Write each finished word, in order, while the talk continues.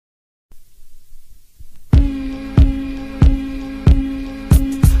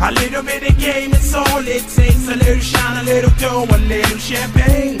A little bit of game is all it takes. A little shine, a little dough, a little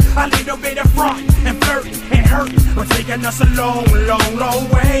champagne. A little bit of front and flirting and hurting, but taking us a long, long, long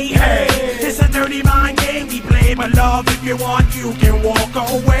way. Hey, it's a dirty mind game we play, but love, if you want, you can walk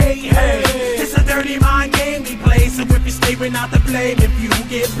away. Hey, it's a dirty mind game we play, so if you stay, we're not to blame if you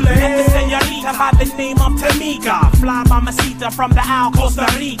get played. The señorita by the name of Tamika, fly mamacita from the Al Costa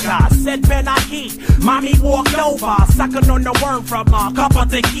Rica. Said Ben Ahi, mommy walked over, sucking on the worm from a cup of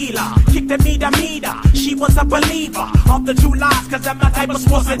tequila. Kicked the meter, she was a believer of the two lies, cause I'm my type of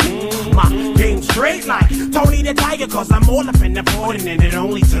sports. My game straight like Tony the Tiger, cause I'm all up in the morning and it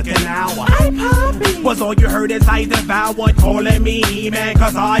only took an hour. Was all you heard as I devoured, calling me He-Man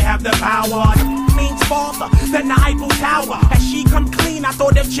cause I have the power. Means farther than the Eiffel Tower. As she come clean, I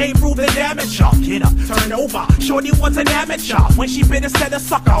thought if Jay ruled the damage. Get up, turn over. Shorty was an amateur. When she bit a set of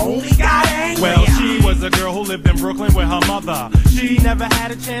sucker, only got angry. Well, she was a girl who lived in Brooklyn with her mother. She never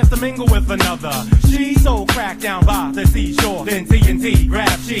had a chance to mingle with another. She so cracked down by the seashore. Then TNT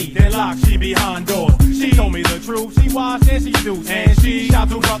grabbed she, then locked she behind doors. She told me the truth, she washed and she deuced. And she shot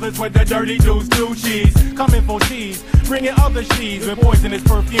two brothers with the dirty deuce too. She's coming for cheese, bringing other cheese with poisonous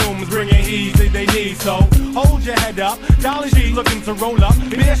perfumes, bringing ease that they need. So hold your head up, dolly she looking to roll up.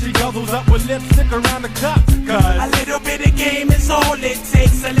 There she guzzles up with lipstick around the cup. Cause a little bit of game is all it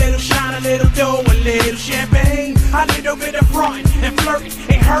takes. A little shine, a little dough, a little champagne. A little bit of front and flirting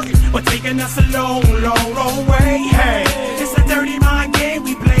and hurting, but taking us a long, long, long way. Hey, it's a dirty mind game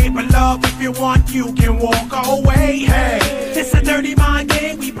we play, but love, if you want, you can walk away. Hey, it's a dirty mind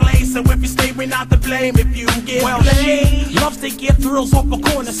game we play, so if you stay, we're not to blame if you get played. She loves to get thrills off a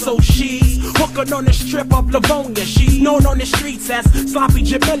corner, so she's hooking on the strip of Livonia. She's known on the streets as Sloppy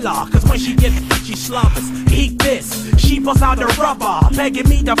Jamila, cause when she gets she slobbers. Eat this, she busts out the rubber, begging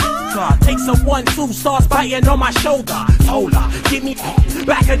me to her. Takes a 1-2, starts biting on my shoulder. Told her, give me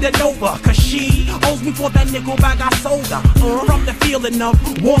back of the Nova, cause she owes me for that nickel bag I sold her. From the feeling of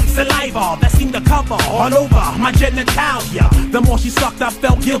warm saliva that seemed to cover all over my genitalia. The more she sucked, I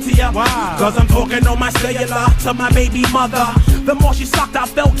felt guiltier. Wow. Cause I'm talking on my cellular to my baby mother. The more she sucked, I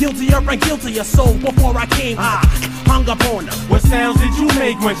felt guiltier and guiltier. So before I came, I hung up on her. what sounds did you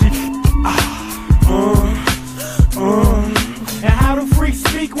make when she and how do freaks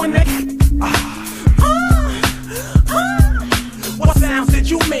speak when they what sounds did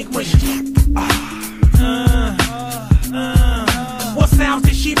you make when she what sounds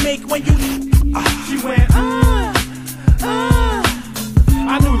did she make when you she went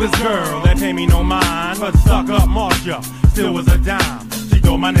I knew this girl that paid me no mind, but stuck up Marsha still was a dime. She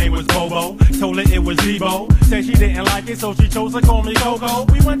thought my name was Bobo, told her it was Debo. Said she didn't like it, so she chose to call me Coco.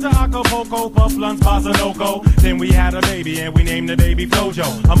 We went to Acapulco, puff blunts, Bossa Loco. Then we had a baby, and we named the baby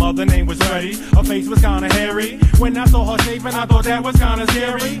Flojo. Her mother name was Freddie, her face was kinda hairy. When I saw her shaving, I thought that was kinda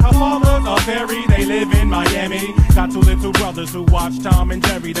scary. Her father's a fairy, they live in Miami. Got two little brothers who watched Tom and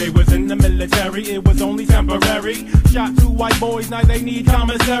Jerry. They was in the military, it was only temporary. Shot 2 white boys, now they need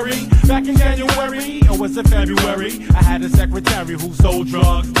commissary. Back in January, or was it February? I had a secretary who sold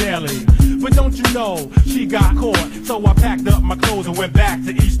drugs daily. But don't you know, she got caught. So I packed up my clothes and went back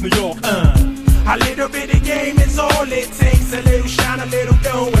to East New York. A little bit of game is all it takes. A little shine, a little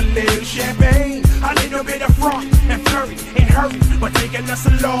dough, a little champagne. A little bit of front and flirting and hurting, but taking us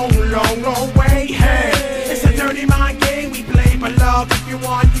a long, long, long way. Hey, it's a dirty mind game we play, but love, if you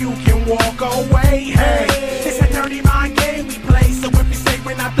want, you can walk away. Hey, it's a dirty mind game we play, so if you stay,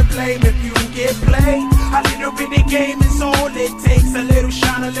 we're not to blame if you get played. A little bit of game is all it takes. A little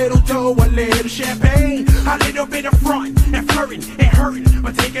shine, a little dough, a little champagne. A little bit of front and flirting and hurting,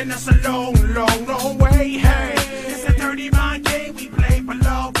 but taking us a long, long, long way. Hey, it's a dirty mind game we play, but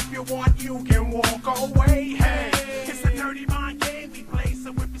love, if you want, you can walk away. Hey.